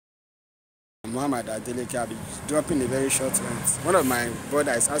Muhammad Adeleke. I'll be dropping a very short rant. One of my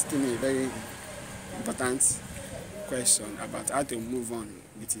brothers is asking me a very important question about how to move on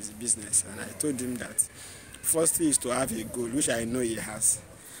with his business, and I told him that firstly is to have a goal, which I know he has,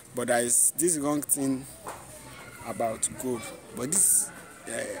 but there is this wrong thing about goal. But this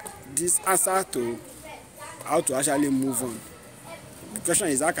answer to how to actually move on. The question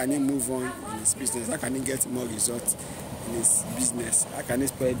is, how can he move on in his business? How can he get more results in his business? How can he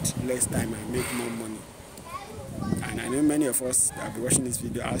spend less time and make more money? And I know many of us that will be watching this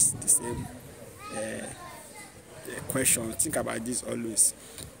video ask the same question. Think about this always.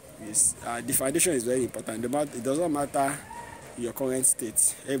 The foundation is very important. It doesn't matter your current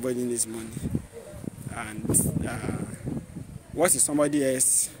state. Everybody needs money. And what is somebody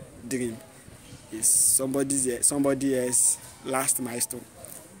else's dream is somebody else's last milestone.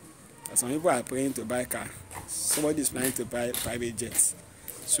 Some people are praying to buy a car. Somebody is planning to buy private jets.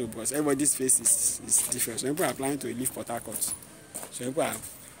 So, because everybody's face is different. Some people are planning to leave Port Harcourt. Some people are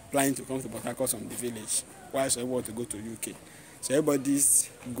planning to come to Port Harcourt from the village, while some people want to go to UK. So everybody's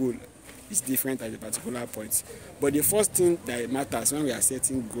goal is different at a particular point. But the first thing that matters when we are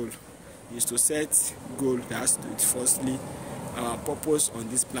setting goal is to set goal that has to do with firstly our purpose on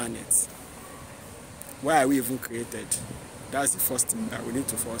this planet. Why are we even created? That's the first thing that we need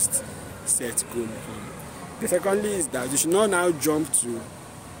to first set goal on. The secondly is that we should not jump to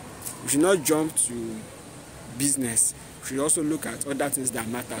business. We should also look at other things that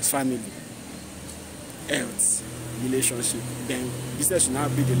matters: family, health, relationship. Then business should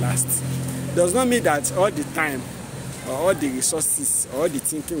not be the last. Does not mean that all the time or all the resources or all the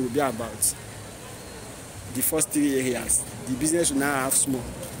thinking will be about the first three areas. The business should not have small.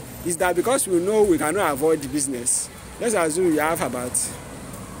 Is that because we know we cannot avoid the business? Let's assume you have about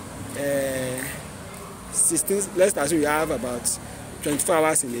 24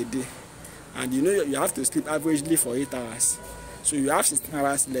 hours in a day, and you know you have to sleep averagely for 8 hours. So you have 16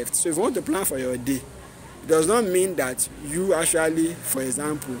 hours left. So if you want to plan for your day, it does not mean that you actually, for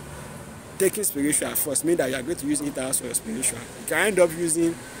example, taking spiritual first mean that you are going to use 8 hours for your spiritual. You can end up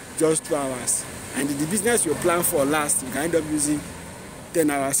using just 2 hours. And the business you plan for last, you can end up using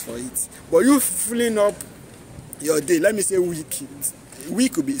 10 hours for it. But you filling up your day, let me say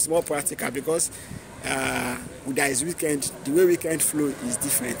week could be more practical, because there is weekend. The way weekend flow is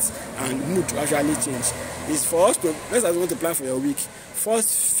different, and mood to actually change. It's for us to, let's say you want to plan for your week,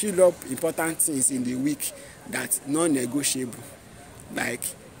 first fill up important things in the week that's non-negotiable, like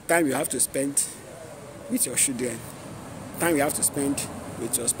time you have to spend with your children, time you have to spend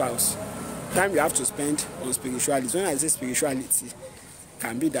with your spouse, time you have to spend on spirituality. When I say spirituality,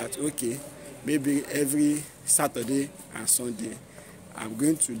 can be that, okay, maybe every Saturday and Sunday I'm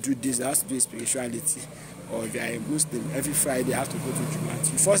going to do this, I have to do spirituality. Or if you are a Muslim, every Friday I have to go to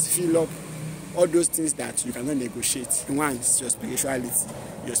Jumat. You first fill up all those things that you cannot negotiate. One is your spirituality,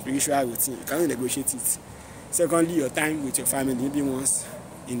 your spiritual routine. You cannot negotiate it. Secondly, your time with your family, maybe once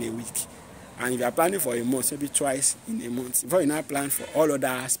in a week. And if you are planning for a month, maybe twice in a month. Before you now plan for all other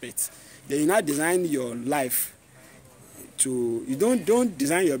aspects, then you now design your life to, you don't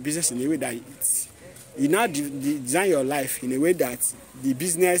design your business in a way that you now design your life in a way that the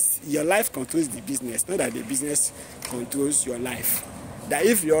business, your life controls the business, not that the business controls your life. That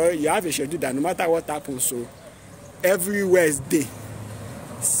if you have a schedule that no matter what happens, so every Wednesday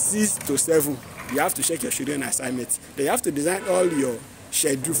 6 to 7 you have to check your children assignments. Then you have to design all your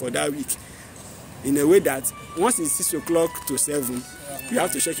schedule for that week in a way that once it's 6 o'clock to 7, you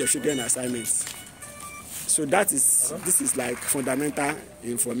have to check your children assignments. So this is like fundamental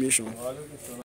information.